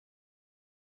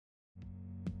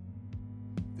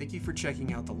Thank you for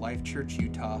checking out the Life Church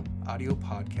Utah audio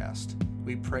podcast.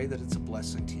 We pray that it's a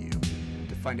blessing to you.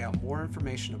 To find out more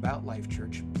information about Life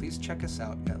Church, please check us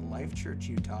out at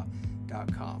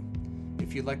lifechurchutah.com.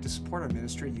 If you'd like to support our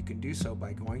ministry, you can do so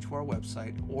by going to our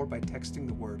website or by texting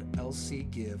the word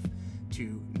LCGive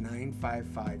to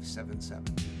 95577.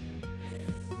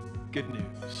 Good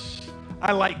news.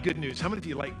 I like good news. How many of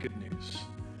you like good news?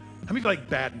 How many of you like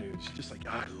bad news? Just like,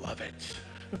 oh, I love it.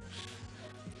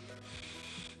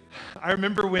 I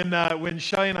remember when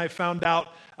Shelly and I found out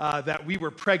that we were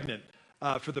pregnant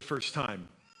for the first time.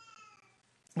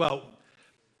 Well,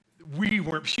 we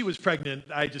weren't. She was pregnant.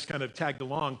 I just kind of tagged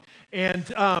along. And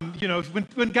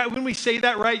when we say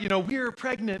that, right? We're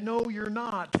pregnant. No, you're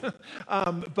not.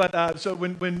 So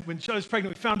when Shelly was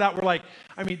pregnant, we found out. We're like,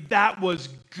 that was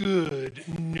good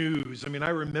news. I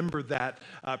remember that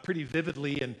pretty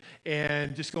vividly,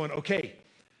 and just going, okay,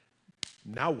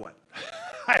 now what?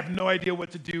 I have no idea what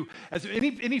to do. As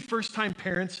any first-time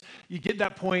parents, you get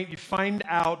that point, you find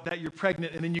out that you're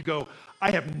pregnant, and then you go, I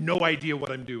have no idea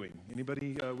what I'm doing.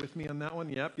 Anybody with me on that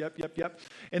one? Yep.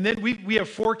 And then we have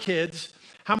 4 kids.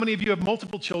 How many of you have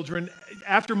multiple children?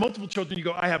 After multiple children, you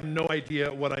go, I have no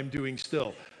idea what I'm doing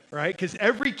still, right? Because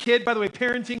every kid, by the way,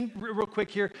 parenting, real quick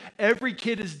here, every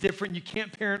kid is different. You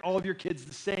can't parent all of your kids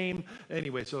the same.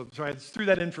 Anyway, so I just threw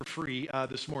that in for free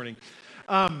this morning.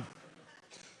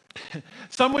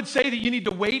 Some would say that you need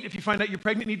to wait. If you find out you're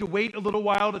pregnant, you need to wait a little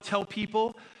while to tell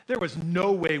people. There was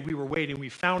no way we were waiting. We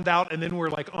found out, and then we're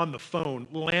like on the phone,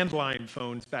 landline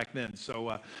phones back then.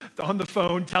 So on the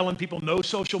phone, telling people no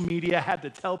social media, had to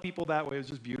tell people that way. It was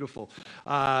just beautiful.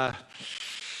 I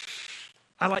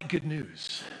like good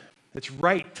news. It's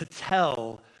right to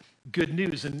tell good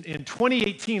news. And in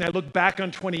 2018, I look back on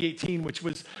 2018, which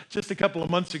was just a couple of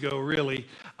months ago, really,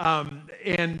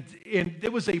 and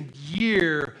it was a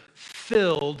year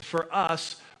filled for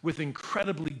us with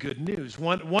incredibly good news.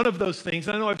 One of those things,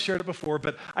 and I know I've shared it before,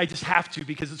 but I just have to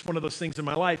because it's one of those things in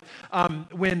my life.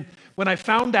 When I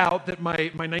found out that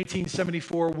my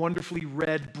 1974 wonderfully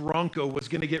red Bronco was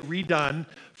going to get redone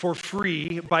for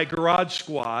free by Garage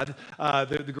Squad,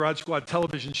 the Garage Squad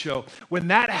television show, when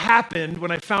that happened,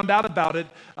 when I found out about it,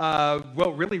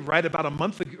 really right about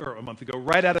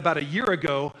right at about a year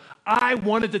ago, I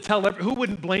wanted to tell who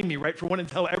wouldn't blame me, right, for wanting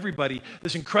to tell everybody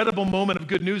this incredible moment of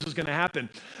good news was going to happen.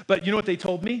 But you know what they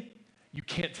told me? You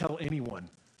can't tell anyone.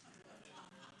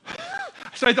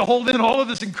 So I had to hold in all of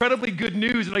this incredibly good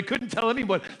news, and I couldn't tell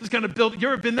anyone. This kind of you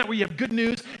ever been that where you have good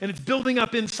news, and it's building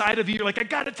up inside of you? You're like, I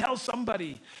got to tell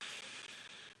somebody.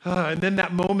 And then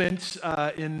that moment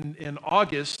in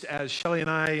August, as Shelly and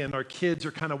I and our kids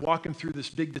are kind of walking through this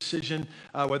big decision,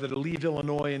 whether to leave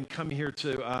Illinois and come here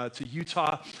to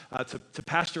Utah to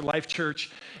pastor Life Church.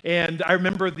 And I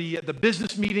remember the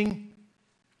business meeting,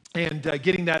 and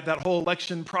getting that whole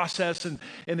election process and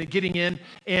then getting in.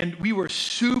 And we were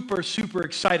super, super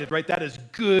excited, right? That is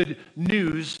good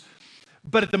news.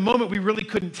 But at the moment, we really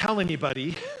couldn't tell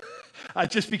anybody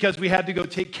just because we had to go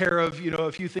take care of,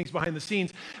 a few things behind the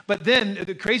scenes. But then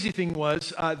the crazy thing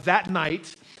was that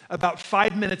night, about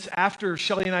 5 minutes after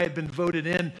Shelly and I had been voted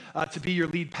in to be your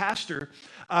lead pastor,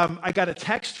 I got a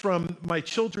text from my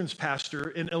children's pastor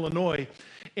in Illinois,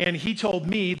 and he told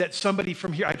me that somebody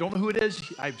from here, I don't know who it is,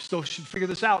 I still should figure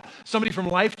this out, somebody from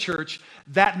Life Church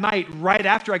that night, right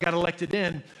after I got elected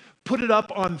in, put it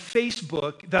up on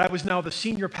Facebook that I was now the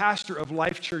senior pastor of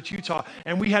Life Church Utah,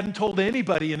 and we hadn't told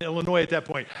anybody in Illinois at that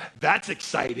point. That's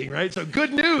exciting, right? So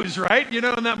good news, right?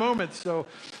 In that moment. So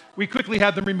we quickly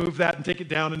had them remove that and take it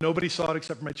down, and nobody saw it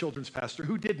except for my children's pastor,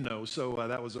 who did know, so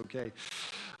that was okay.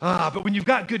 But when you've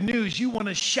got good news, you want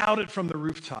to shout it from the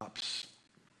rooftops.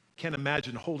 Can't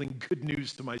imagine holding good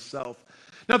news to myself.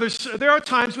 Now, there are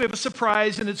times we have a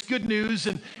surprise and it's good news,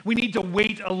 and we need to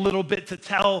wait a little bit to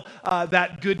tell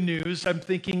that good news. I'm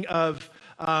thinking of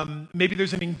maybe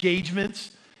there's an engagement,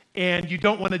 and you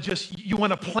don't want to you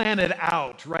want to plan it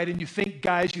out, right? And you think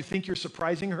you're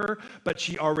surprising her, but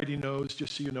she already knows,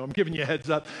 just so you know. I'm giving you a heads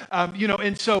up.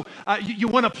 And so you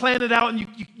want to plan it out, and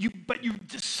but you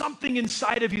just something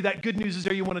inside of you, that good news is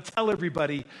there. You want to tell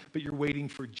everybody, but you're waiting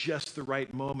for just the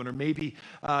right moment. Or maybe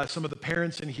some of the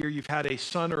parents in here, you've had a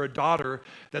son or a daughter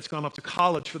that's gone off to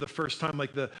college for the first time,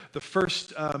 like the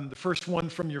first one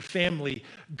from your family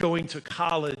going to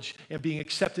college and being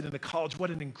accepted into college.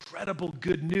 What an incredible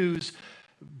good news.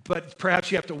 But perhaps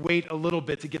you have to wait a little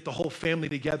bit to get the whole family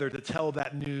together to tell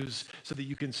that news so that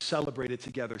you can celebrate it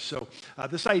together. So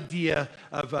this idea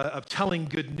of telling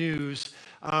good news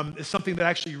is something that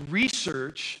actually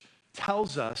research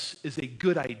tells us is a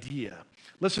good idea.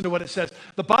 Listen to what it says.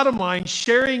 The bottom line,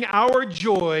 sharing our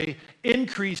joy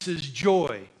increases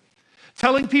joy.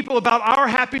 Telling people about our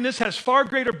happiness has far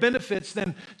greater benefits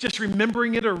than just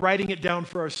remembering it or writing it down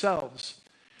for ourselves.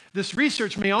 This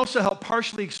research may also help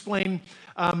partially explain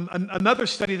another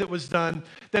study that was done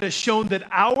that has shown that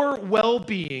our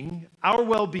well-being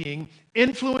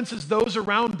influences those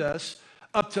around us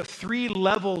up to 3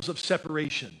 levels of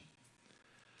separation.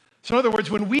 So in other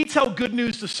words, when we tell good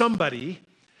news to somebody,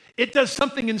 it does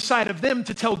something inside of them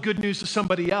to tell good news to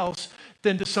somebody else,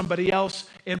 then to somebody else,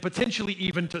 and potentially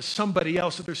even to somebody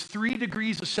else. So there's 3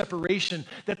 degrees of separation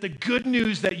that the good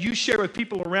news that you share with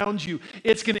people around you,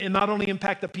 it's going to not only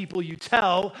impact the people you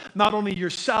tell, not only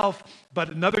yourself, but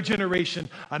another generation,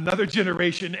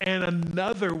 and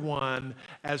another one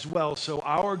as well. So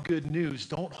our good news,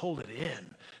 don't hold it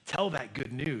in. Tell that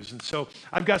good news. And so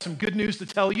I've got some good news to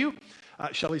tell you.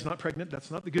 Shelly's not pregnant. That's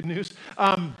not the good news.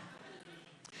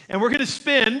 And we're going to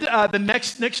spend the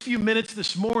next few minutes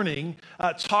this morning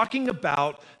talking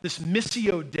about this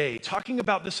Missio Dei, talking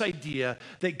about this idea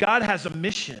that God has a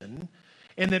mission,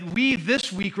 and that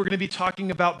this week, we're going to be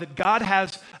talking about that God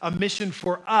has a mission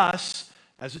for us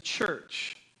as a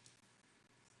church.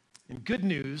 And good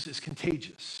news is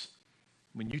contagious.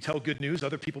 When you tell good news,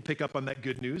 other people pick up on that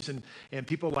good news, and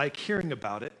people like hearing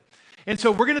about it. And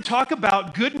so we're going to talk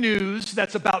about good news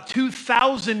that's about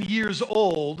 2,000 years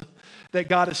old that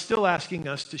God is still asking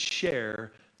us to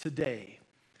share today.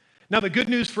 Now, the good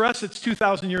news for us that's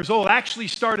 2,000 years old actually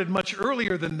started much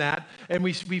earlier than that, and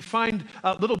we find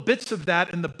little bits of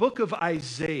that in the book of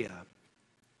Isaiah.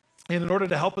 And in order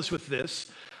to help us with this,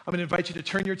 I'm going to invite you to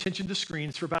turn your attention to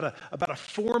screens for about a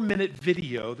 4-minute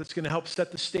video that's going to help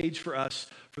set the stage for us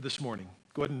for this morning.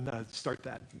 Go ahead and start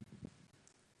that.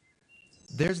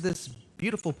 There's this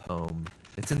beautiful poem.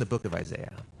 It's in the book of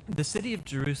Isaiah. The city of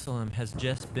Jerusalem has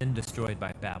just been destroyed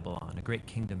by Babylon, a great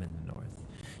kingdom in the north.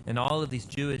 And all of these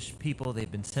Jewish people,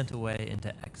 they've been sent away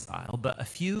into exile, but a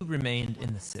few remained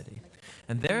in the city.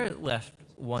 And they're left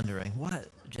wondering, what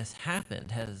just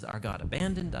happened? Has our God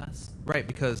abandoned us? Right,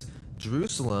 because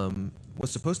Jerusalem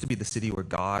was supposed to be the city where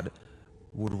God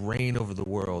would reign over the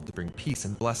world to bring peace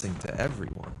and blessing to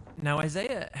everyone. Now,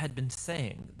 Isaiah had been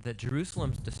saying that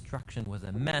Jerusalem's destruction was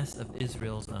a mess of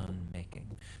Israel's own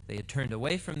making. They had turned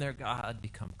away from their God,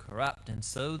 become corrupt, and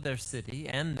so their city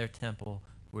and their temple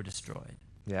were destroyed.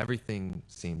 Yeah, everything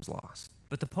seems lost.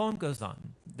 But the poem goes on.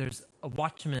 There's a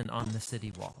watchman on the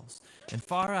city walls, and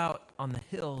far out on the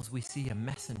hills we see a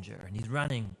messenger, and he's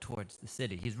running towards the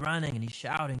city. He's running and he's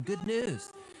shouting, "Good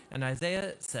news!" And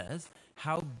Isaiah says,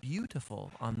 "How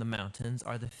beautiful on the mountains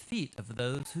are the feet of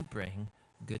those who bring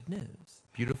good news."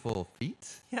 Beautiful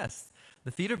feet? Yes,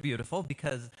 the feet are beautiful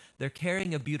because they're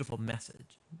carrying a beautiful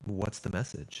message. What's the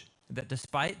message? That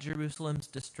despite Jerusalem's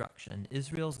destruction,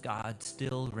 Israel's God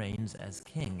still reigns as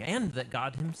king, and that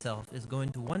God himself is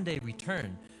going to one day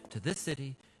return to this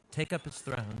city, take up his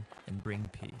throne, and bring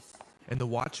peace. And the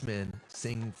watchmen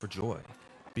sing for joy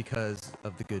because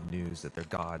of the good news that their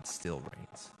God still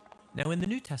reigns. Now, in the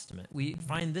New Testament, we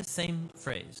find this same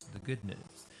phrase, the good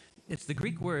news. It's the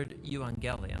Greek word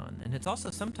euangelion, and it's also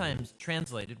sometimes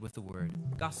translated with the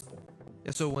word gospel.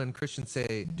 Yeah, so when Christians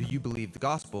say, "Do you believe the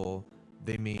gospel?"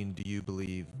 they mean, do you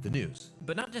believe the news?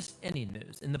 But not just any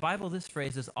news. In the Bible, this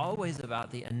phrase is always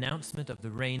about the announcement of the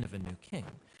reign of a new king.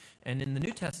 And in the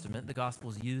New Testament, the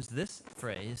Gospels use this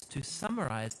phrase to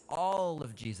summarize all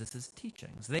of Jesus'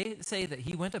 teachings. They say that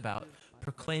he went about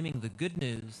proclaiming the good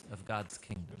news of God's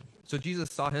kingdom. So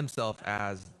Jesus saw himself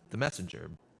as the messenger,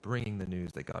 bringing the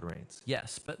news that God reigns.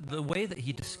 Yes, but the way that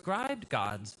he described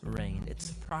God's reign, it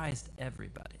surprised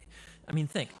everybody. I mean,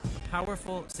 think, a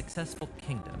powerful, successful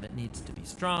kingdom. It needs to be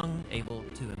strong, able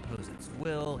to impose its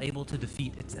will, able to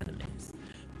defeat its enemies.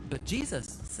 But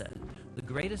Jesus said the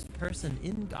greatest person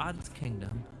in God's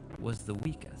kingdom was the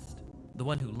weakest, the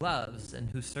one who loves and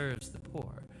who serves the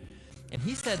poor. And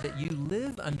he said that you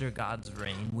live under God's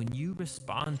reign when you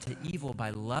respond to evil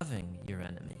by loving your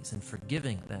enemies and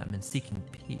forgiving them and seeking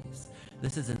peace.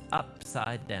 This is an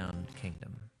upside-down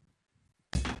kingdom.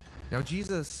 Now,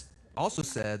 Jesus also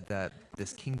said that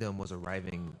this kingdom was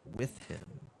arriving with him.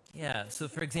 Yeah, so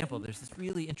for example, there's this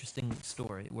really interesting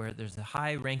story where there's a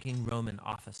high-ranking Roman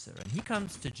officer, and he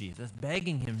comes to Jesus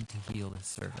begging him to heal his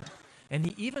servant. And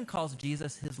he even calls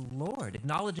Jesus his Lord,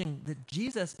 acknowledging that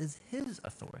Jesus is his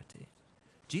authority.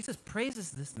 Jesus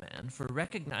praises this man for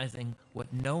recognizing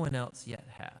what no one else yet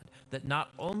had, that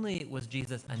not only was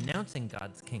Jesus announcing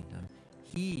God's kingdom,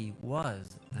 he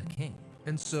was the king.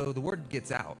 And so the word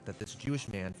gets out that this Jewish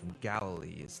man from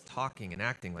Galilee is talking and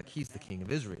acting like he's the king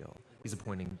of Israel. He's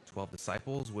appointing 12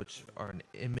 disciples, which are an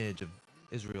image of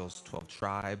Israel's 12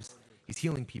 tribes. He's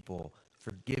healing people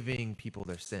forgiving people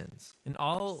their sins. And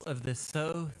all of this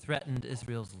so threatened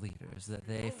Israel's leaders that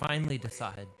they finally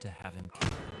decide to have him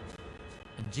killed.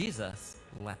 And Jesus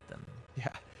let them. Yeah,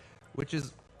 which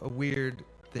is a weird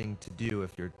thing to do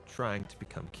if you're trying to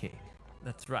become king.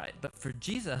 That's right. But for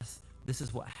Jesus, this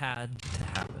is what had to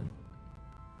happen.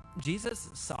 Jesus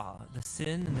saw the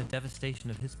sin and the devastation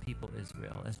of his people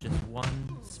Israel as just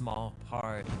one small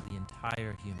part of the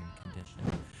entire human condition.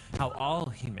 How all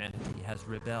humanity has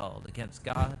rebelled against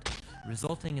God,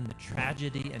 resulting in the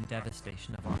tragedy and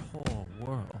devastation of our whole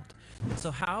world. And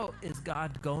so how is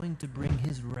God going to bring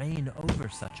his reign over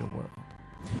such a world?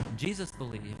 Jesus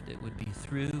believed it would be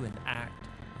through an act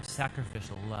of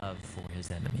sacrificial love for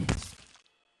his enemies.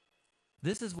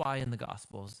 This is why in the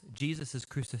Gospels, Jesus'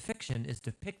 crucifixion is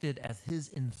depicted as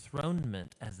his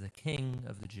enthronement as the King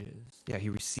of the Jews. Yeah, he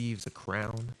receives a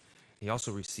crown. He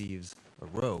also receives a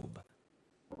robe.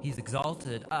 He's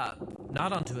exalted up,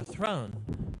 not onto a throne,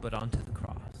 but onto the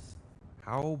cross.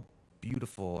 How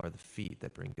beautiful are the feet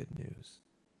that bring good news.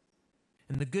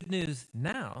 And the good news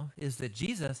now is that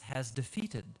Jesus has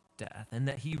defeated death and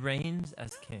that he reigns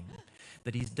as king,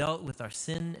 that he's dealt with our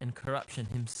sin and corruption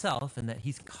himself and that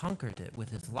he's conquered it with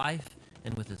his life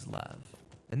and with his love.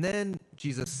 And then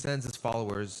Jesus sends his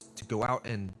followers to go out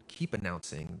and keep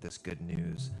announcing this good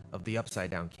news of the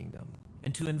upside-down kingdom.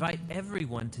 And to invite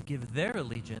everyone to give their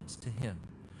allegiance to him,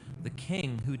 the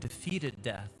king who defeated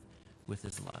death with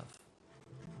his love.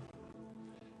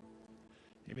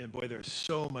 Amen. Boy, there's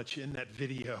so much in that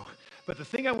video. But the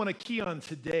thing I want to key on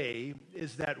today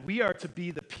is that we are to be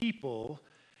the people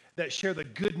that share the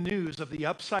good news of the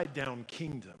upside-down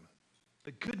kingdom.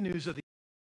 The good news of the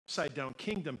upside-down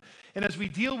kingdom. And as we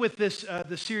deal with this,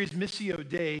 the series Missio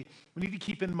Dei, we need to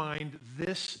keep in mind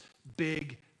this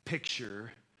big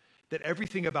picture that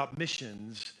everything about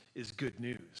missions is good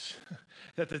news.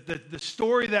 That the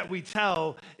story that we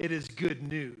tell, it is good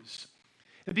news.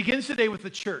 It begins today with the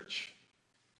church.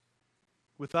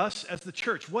 With us as the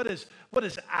church. What is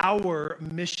our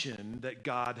mission that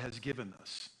God has given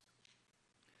us?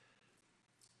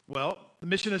 Well, the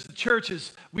mission as the church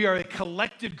is we are a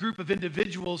collected group of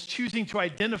individuals choosing to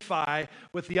identify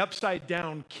with the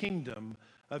upside-down kingdom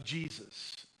of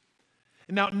Jesus.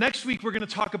 And now, next week, we're going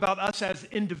to talk about us as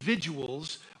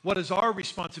individuals. What is our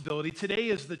responsibility? Today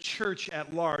is the church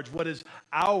at large. What is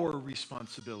our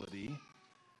responsibility?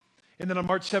 And then on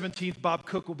March 17th, Bob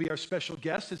Cook will be our special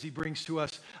guest as he brings to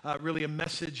us really a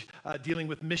message dealing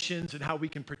with missions and how we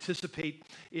can participate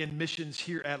in missions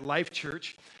here at Life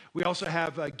Church. We also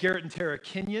have Garrett and Tara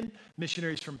Kenyon,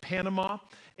 missionaries from Panama,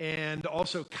 and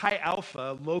also Chi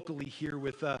Alpha locally here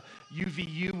with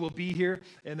UVU will be here,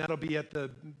 and that'll be at the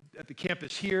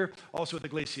campus here, also at the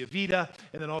Iglesia Vida,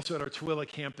 and then also at our Tooele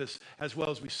campus, as well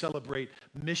as we celebrate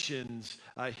missions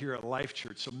here at Life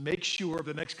Church. So make sure over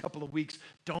the next couple of weeks,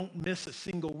 don't miss a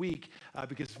single week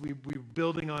because we're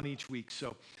building on each week.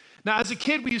 So now, as a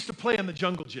kid, we used to play on the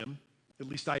jungle gym. At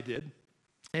least I did.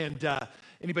 And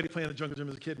anybody playing the jungle gym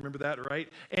as a kid, remember that, right?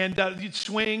 And you'd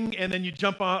swing, and then you'd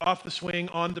jump off the swing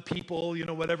onto people,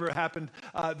 whatever happened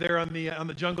there on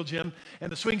the jungle gym and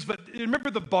the swings. But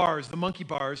remember the bars, the monkey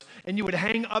bars, and you would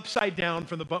hang upside down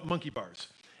from the monkey bars.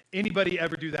 Anybody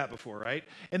ever do that before, right?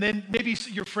 And then maybe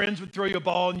your friends would throw you a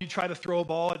ball, and you try to throw a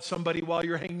ball at somebody while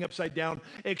you're hanging upside down.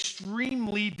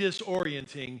 Extremely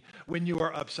disorienting when you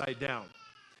are upside down.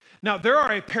 Now, there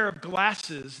are a pair of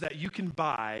glasses that you can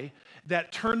buy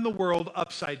that turn the world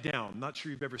upside down. Not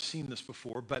sure you've ever seen this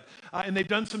before, but and they've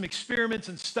done some experiments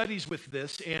and studies with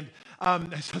this, and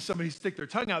I saw somebody stick their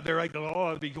tongue out there like, oh,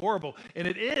 it'd be horrible. And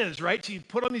it is, right? So you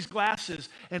put on these glasses,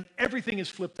 and everything is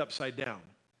flipped upside down.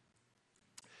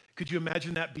 Could you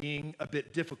imagine that being a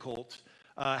bit difficult,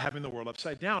 having the world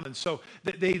upside down? And so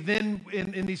they then,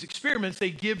 in these experiments,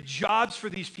 they give jobs for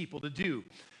these people to do.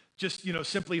 Just,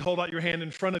 simply hold out your hand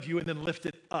in front of you and then lift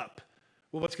it up.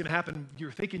 Well, what's going to happen?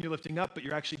 You're thinking you're lifting up, but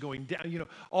you're actually going down.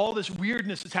 All this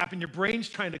weirdness is happening. Your brain's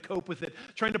trying to cope with it,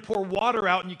 trying to pour water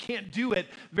out, and you can't do it.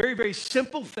 Very, very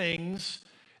simple things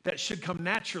that should come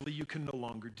naturally, you can no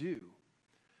longer do.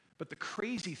 But the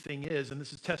crazy thing is, and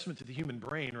this is testament to the human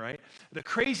brain, right? The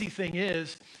crazy thing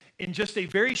is, in just a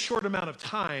very short amount of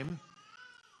time,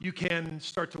 you can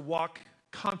start to walk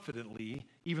confidently,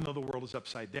 even though the world is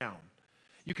upside down.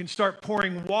 You can start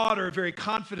pouring water very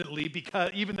confidently because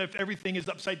even if everything is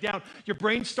upside down, your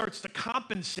brain starts to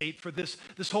compensate for this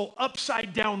whole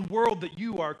upside down world that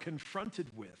you are confronted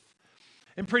with.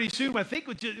 And pretty soon, I think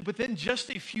within just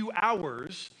a few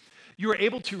hours, you are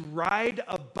able to ride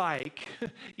a bike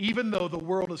even though the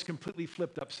world is completely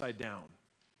flipped upside down.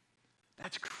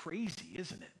 That's crazy,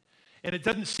 isn't it? And it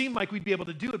doesn't seem like we'd be able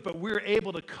to do it, but we're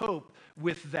able to cope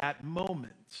with that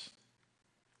moment.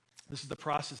 This is the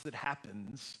process that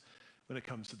happens when it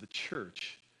comes to the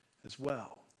church as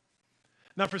well.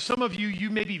 Now, for some of you, you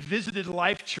maybe visited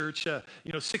Life Church,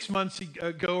 6 months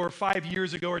ago or 5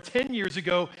 years ago or 10 years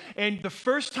ago, and the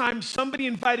first time somebody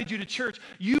invited you to church,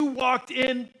 you walked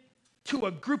in to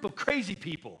a group of crazy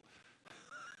people,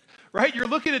 right? You're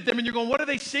looking at them and you're going, what are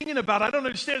they singing about? I don't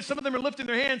understand. Some of them are lifting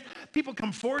their hands. People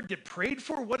come forward, get prayed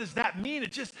for. What does that mean?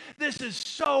 This is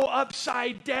so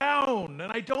upside down,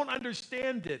 and I don't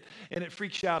understand it, and it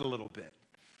freaks you out a little bit.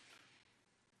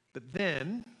 But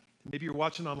then, maybe you're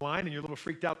watching online and you're a little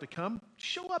freaked out to come.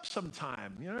 Show up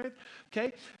sometime, right?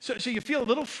 Okay? So you feel a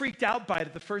little freaked out by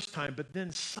it the first time, but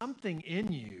then something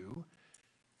in you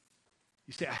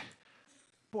say,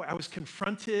 boy, I was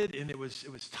confronted and it was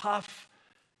tough,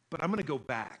 but I'm going to go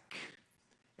back.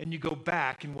 And you go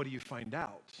back, and what do you find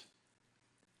out?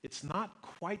 It's not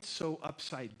quite so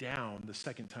upside down the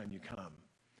second time you come.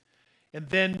 And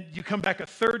then you come back a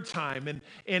third time, and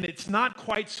it's not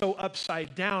quite so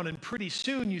upside down. And pretty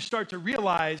soon you start to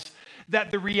realize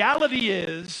that the reality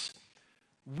is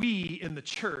we in the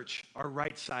church are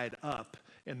right side up,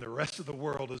 and the rest of the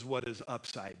world is what is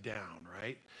upside down,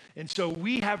 right? And so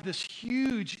we have this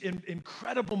huge,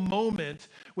 incredible moment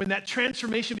when that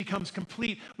transformation becomes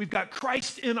complete. We've got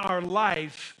Christ in our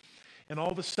life, and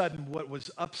all of a sudden what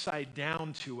was upside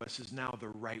down to us is now the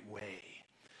right way.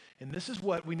 And this is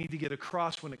what we need to get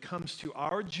across when it comes to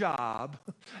our job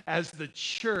as the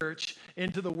church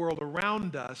into the world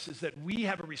around us, is that we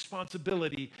have a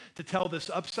responsibility to tell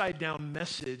this upside down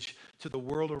message to the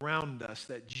world around us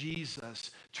that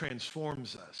Jesus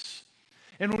transforms us.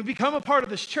 And when we become a part of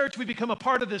this church, we become a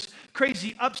part of this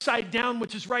crazy upside down,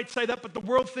 which is right side up, but the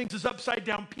world thinks is upside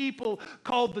down people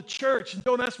called the church. And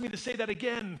don't ask me to say that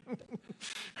again.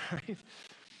 Right?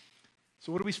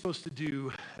 So what are we supposed to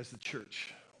do as the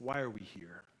church? Why are we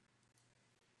here?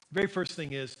 Very first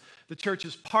thing is the church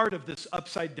is part of this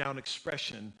upside down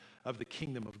expression of the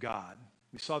kingdom of God.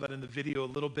 We saw that in the video a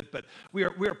little bit, but we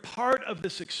are part of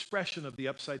this expression of the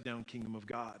upside down kingdom of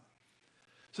God.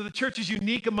 So the church is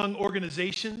unique among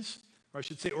organizations, or I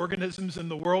should say organisms in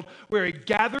the world. We're a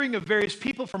gathering of various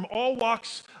people from all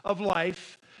walks of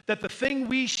life, that the thing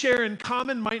we share in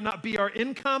common might not be our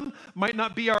income, might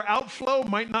not be our outflow,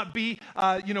 might not be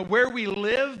where we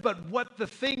live, but what the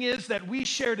thing is that we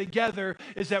share together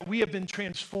is that we have been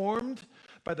transformed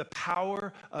by the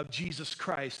power of Jesus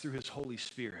Christ through his Holy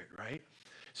Spirit, right?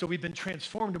 So we've been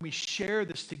transformed, and we share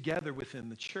this together within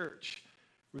the church.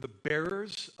 We're the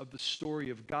bearers of the story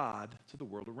of God to the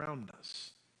world around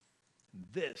us. And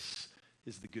this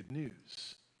is the good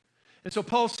news. And so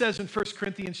Paul says in 1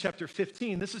 Corinthians chapter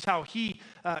 15, this is how he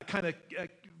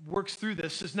works through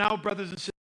this. Says, now, brothers and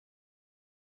sisters,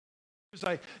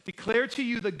 I declare to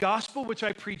you the gospel which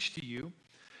I preached to you,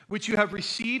 which you have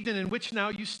received and in which now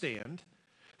you stand.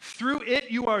 Through it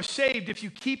you are saved if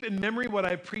you keep in memory what I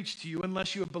have preached to you,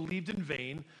 unless you have believed in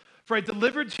vain. For I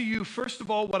delivered to you, first of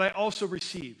all, what I also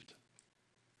received.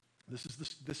 This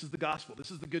is the gospel.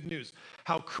 This is the good news.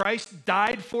 How Christ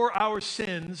died for our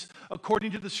sins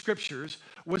according to the scriptures,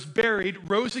 was buried,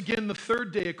 rose again the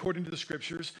third day according to the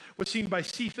scriptures, was seen by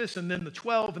Cephas and then the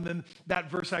 12, and then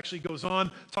that verse actually goes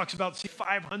on, talks about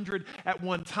 500 at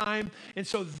one time. And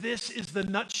so this is the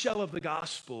nutshell of the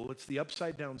gospel. It's the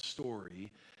upside down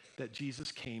story that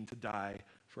Jesus came to die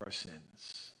for our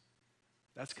sins.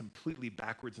 That's completely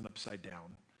backwards and upside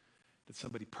down. That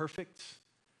somebody perfect,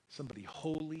 somebody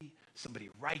holy, somebody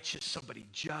righteous, somebody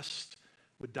just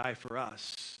would die for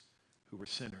us who were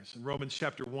sinners. In Romans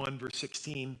chapter 1, verse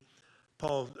 16,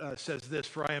 Paul says this,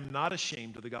 for I am not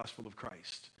ashamed of the gospel of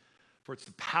Christ, for it's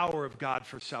the power of God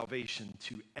for salvation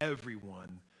to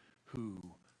everyone who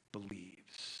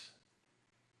believes.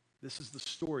 This is the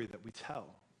story that we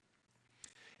tell.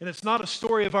 And it's not a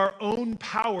story of our own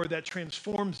power that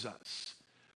transforms us.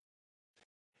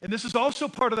 And this is also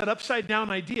part of that upside down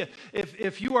idea.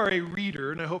 If you are a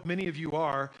reader, and I hope many of you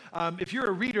are, if you're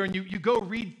a reader and you go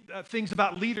read things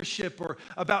about leadership or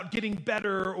about getting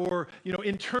better or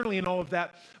internally and all of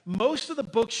that, most of the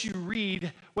books you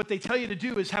read, what they tell you to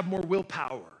do is have more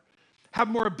willpower, have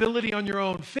more ability on your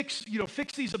own, fix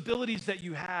these abilities that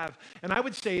you have. And I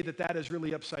would say that is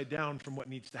really upside down from what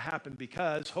needs to happen,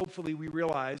 because hopefully we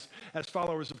realize as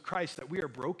followers of Christ that we are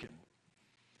broken.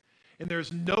 And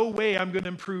there's no way I'm going to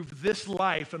improve this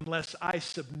life unless I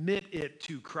submit it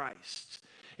to Christ.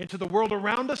 And to the world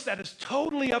around us, that is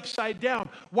totally upside down.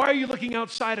 Why are you looking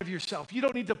outside of yourself? You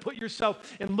don't need to put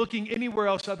yourself in looking anywhere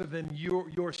else other than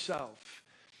yourself.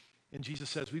 And Jesus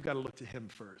says we've got to look to him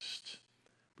first.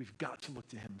 We've got to look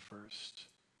to him first.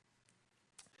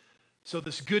 So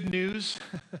this good news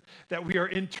that we are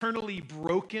internally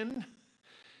broken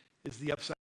is the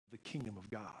upside of the kingdom of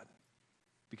God,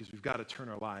 because we've got to turn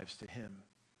our lives to him.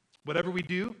 Whatever we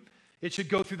do, it should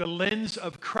go through the lens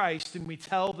of Christ, and we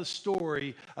tell the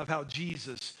story of how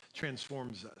Jesus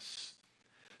transforms us.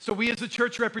 So we as a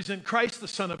church represent Christ, the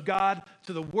Son of God,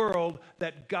 to the world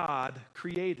that God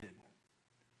created.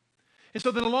 And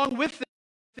so then along with that,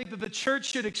 I think that the church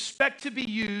should expect to be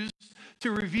used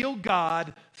to reveal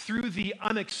God through the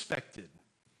unexpected.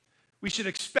 We should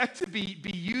expect to be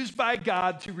used by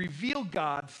God to reveal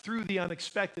God through the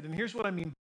unexpected. And here's what I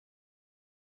mean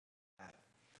by that.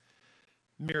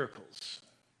 Miracles.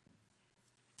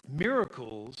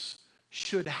 Miracles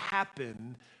should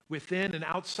happen within and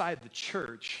outside the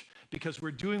church because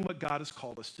we're doing what God has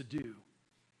called us to do.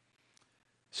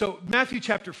 So Matthew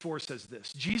chapter 4 says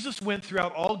this: Jesus went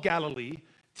throughout all Galilee,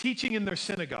 teaching in their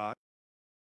synagogue,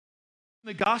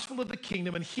 the gospel of the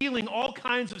kingdom, and healing all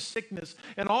kinds of sickness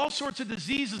and all sorts of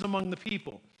diseases among the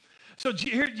people. So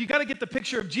here you got to get the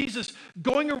picture of Jesus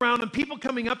going around and people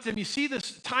coming up to him. You see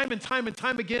this time and time and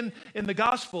time again in the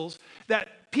Gospels,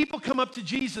 that people come up to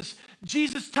Jesus.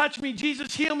 Jesus, touch me.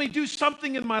 Jesus, heal me. Do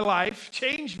something in my life.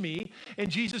 Change me. And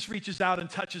Jesus reaches out and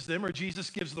touches them, or Jesus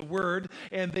gives the word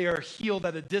and they are healed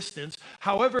at a distance.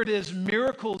 However it is,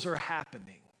 miracles are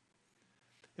happening.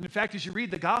 And in fact, as you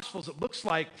read the Gospels, it looks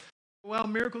like, well,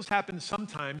 miracles happen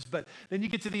sometimes, but then you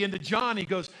get to the end of John, he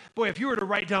goes, boy, if you were to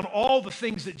write down all the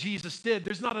things that Jesus did,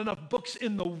 there's not enough books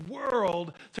in the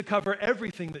world to cover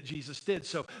everything that Jesus did.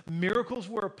 So miracles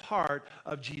were a part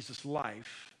of Jesus'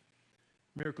 life.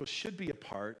 Miracles should be a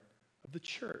part of the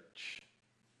church.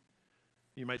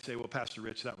 You might say, well, Pastor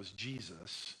Rich, that was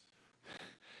Jesus.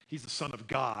 He's the Son of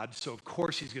God, so of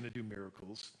course he's going to do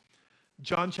miracles.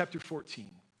 John chapter 14,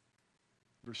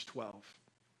 verse 12.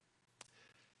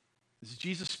 This is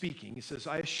Jesus speaking. He says,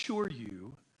 I assure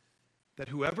you that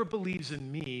whoever believes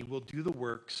in me will do the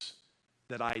works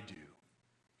that I do.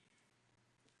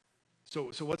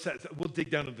 So what's that? We'll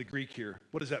dig down into the Greek here.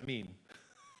 What does that mean?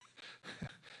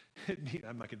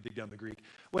 I'm not going to dig down the Greek.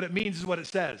 What it means is what it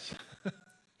says.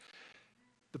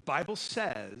 The Bible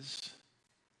says,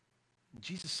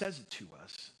 Jesus says it to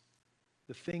us,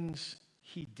 the things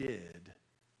he did,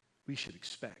 we should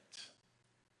expect.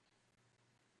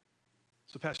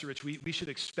 So, Pastor Rich, we should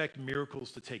expect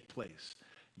miracles to take place.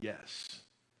 Yes.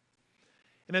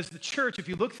 And as the church, if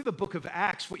you look through the book of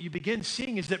Acts, what you begin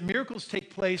seeing is that miracles take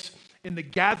place in the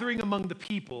gathering among the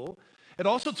people. It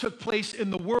also took place in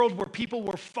the world where people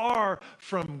were far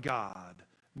from God.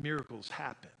 Miracles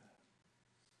happen.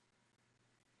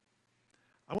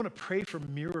 I want to pray for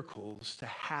miracles to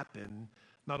happen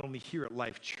not only here at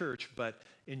Life Church, but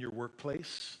in your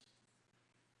workplace,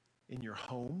 in your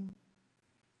home,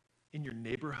 in your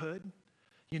neighborhood.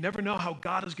 You never know how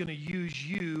God is going to use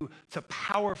you to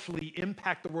powerfully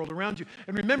impact the world around you.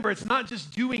 And remember, it's not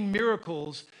just doing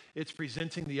miracles, it's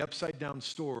presenting the upside down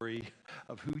story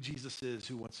of who Jesus is,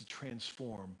 who wants to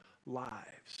transform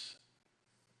lives.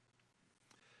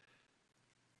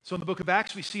 So in the book of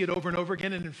Acts, we see it over and over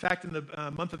again. And in fact, in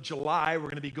the month of July, we're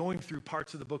going to be going through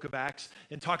parts of the book of Acts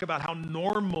and talk about how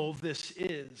normal this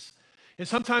is. And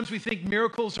sometimes we think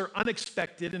miracles are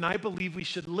unexpected, and I believe we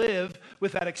should live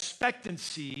with that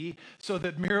expectancy so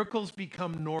that miracles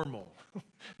become normal.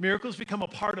 Miracles become a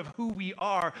part of who we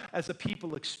are as a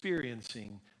people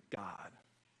experiencing God.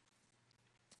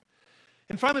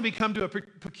 And finally, we come to a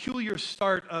peculiar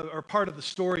start or part of the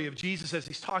story of Jesus as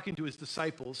he's talking to his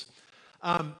disciples.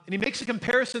 And he makes a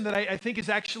comparison that I think is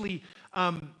actually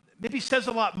maybe says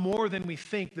a lot more than we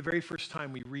think the very first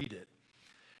time we read it.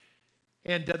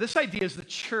 And this idea is the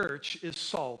church is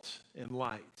salt and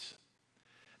light.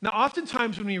 Now,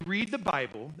 oftentimes when we read the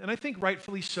Bible, and I think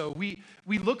rightfully so, we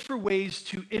look for ways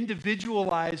to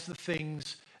individualize the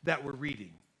things that we're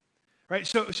reading, right?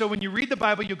 So when you read the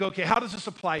Bible, you'll go, okay, how does this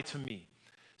apply to me?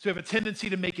 So we have a tendency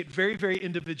to make it very, very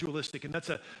individualistic, and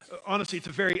honestly, it's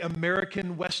a very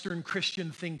American, Western Christian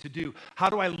thing to do.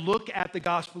 How do I look at the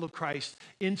gospel of Christ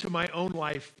into my own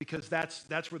life? Because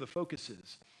that's where the focus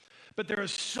is. But there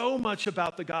is so much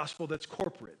about the gospel that's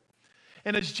corporate.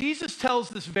 And as Jesus tells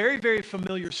this very, very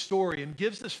familiar story and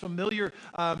gives this familiar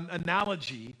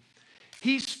analogy,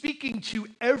 he's speaking to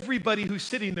everybody who's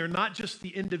sitting there, not just the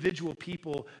individual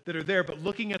people that are there, but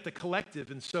looking at the collective.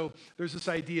 And so there's this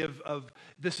idea of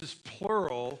this is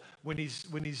plural when he's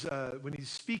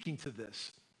speaking to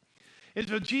this. And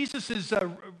so Jesus is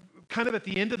kind of at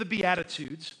the end of the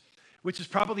Beatitudes, which is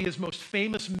probably his most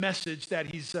famous message that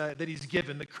he's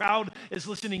given. The crowd is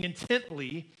listening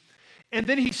intently. And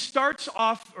then he starts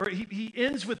off, or he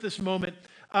ends with this moment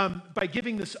by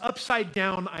giving this upside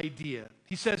down idea.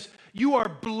 He says, you are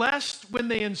blessed when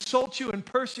they insult you and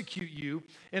persecute you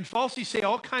and falsely say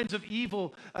all kinds of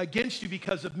evil against you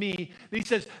because of me. And he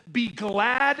says, be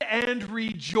glad and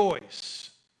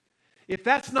rejoice. If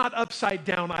that's not upside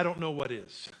down, I don't know what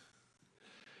is.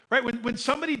 Right? When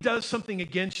somebody does something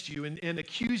against you and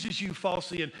accuses you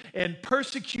falsely and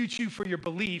persecutes you for your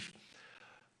belief,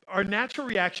 our natural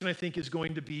reaction, I think, is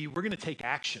going to be, we're going to take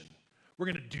action. We're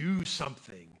going to do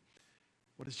something.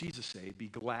 What does Jesus say? Be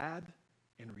glad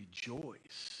and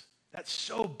rejoice. That's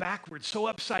so backwards, so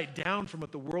upside down from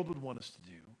what the world would want us to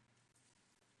do.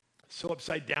 So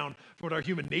upside down from what our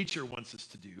human nature wants us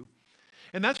to do.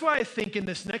 And that's why I think in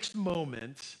this next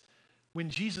moment, when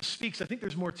Jesus speaks, I think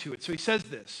there's more to it. So he says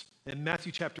this in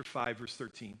Matthew chapter 5, verse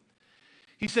 13.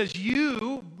 He says,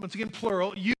 you, once again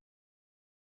plural, you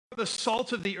are the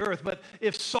salt of the earth, but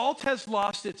if salt has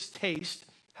lost its taste,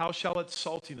 how shall its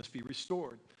saltiness be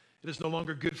restored? It is no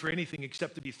longer good for anything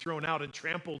except to be thrown out and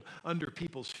trampled under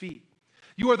people's feet.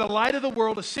 You are the light of the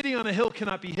world. A city on a hill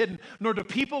cannot be hidden, nor do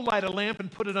people light a lamp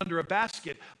and put it under a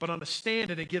basket, but on a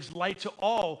stand, and it gives light to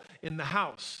all in the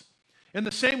house. In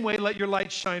the same way, let your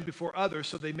light shine before others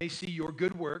so they may see your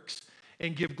good works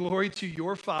and give glory to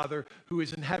your Father who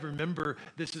is in heaven. Remember,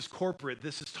 this is corporate.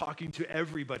 This is talking to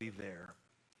everybody there.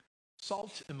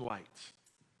 Salt and light.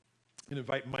 I'm going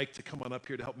to invite Mike to come on up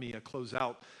here to help me close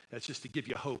out. That's just to give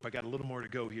you hope. I got a little more to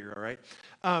go here, all right?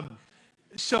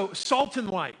 So salt and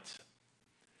light.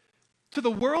 To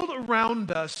the world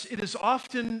around us, it is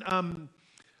often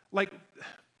like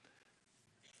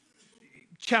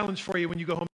challenge for you when you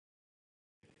go home.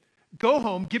 Go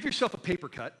home, give yourself a paper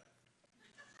cut,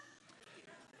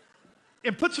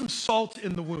 and put some salt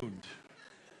in the wound.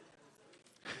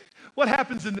 What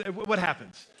happens?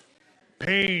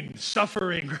 Pain,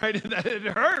 suffering, right? It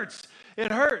hurts.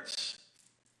 It hurts.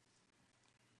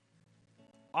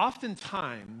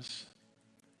 Oftentimes,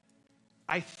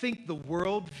 I think the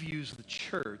world views the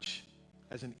church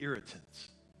as an irritant.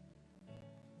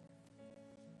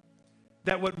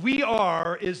 That what we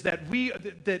are is that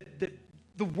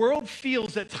the world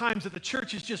feels at times that the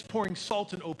church is just pouring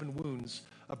salt in open wounds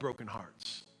of broken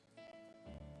hearts,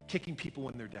 kicking people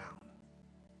when they're down.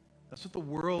 That's what the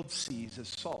world sees as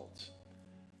salt.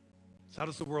 So how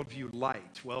does the world view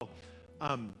light? Well,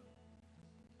 I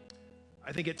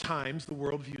think at times the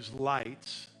world views light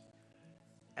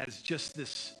as just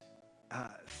this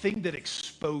thing that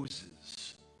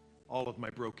exposes all of my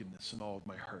brokenness and all of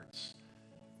my hurts.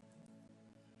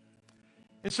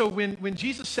 And so when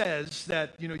Jesus says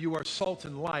that, you are salt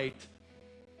and light,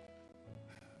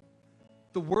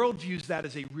 the world views that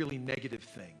as a really negative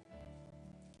thing.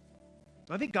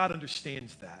 I think God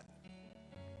understands that.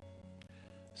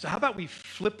 So how about we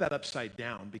flip that upside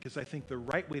down? Because I think the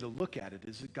right way to look at it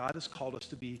is that God has called us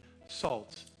to be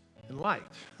salt and light.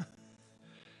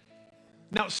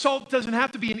 Now, salt doesn't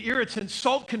have to be an irritant.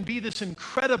 Salt can be this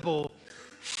incredible,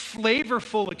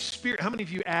 flavorful experience. How many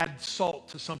of you add salt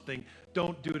to something?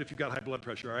 Don't do it if you've got high blood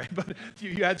pressure, all right? But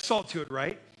you add salt to it,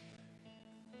 right?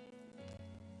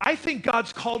 I think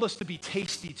God's called us to be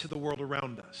tasty to the world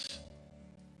around us.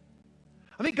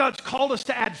 I think God's called us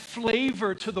to add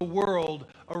flavor to the world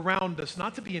around us,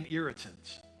 not to be an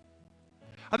irritant.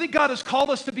 I think God has called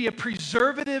us to be a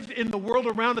preservative in the world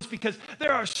around us because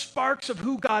there are sparks of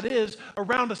who God is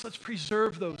around us. Let's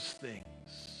preserve those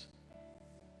things.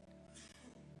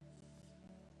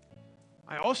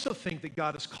 I also think that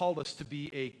God has called us to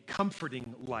be a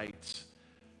comforting light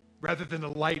rather than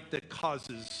a light that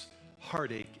causes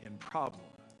heartache and problem.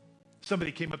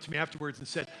 Somebody came up to me afterwards and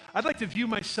said, I'd like to view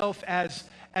myself as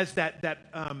the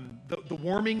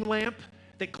warming lamp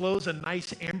that glows a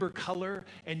nice amber color,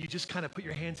 and you just kind of put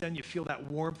your hands down, you feel that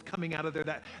warmth coming out of there.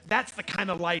 That's the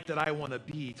kind of light that I want to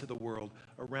be to the world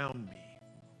around me.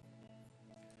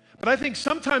 But I think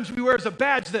sometimes we wear as a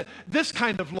badge this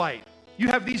kind of light. You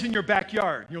have these in your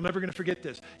backyard. You're never going to forget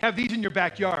this. Have these in your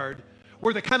backyard,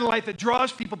 or the kind of light that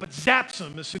draws people but zaps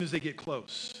them as soon as they get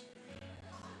close.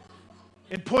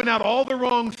 And point out all the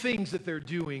wrong things that they're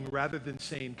doing rather than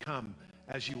saying, come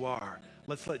as you are.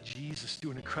 Let's let Jesus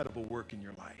do an incredible work in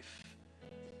your life.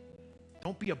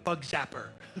 Don't be a bug zapper.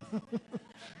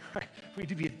 Right? We need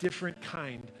to be a different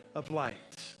kind of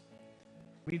light.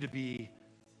 We need to be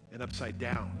an upside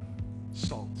down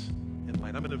salt and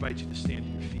light. I'm going to invite you to stand to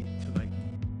your feet tonight.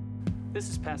 This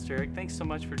is Pastor Eric. Thanks so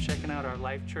much for checking out our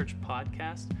Life Church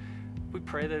podcast. We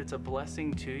pray that it's a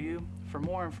blessing to you. For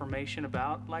more information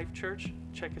about Life Church,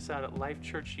 check us out at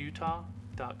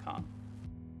lifechurchutah.com.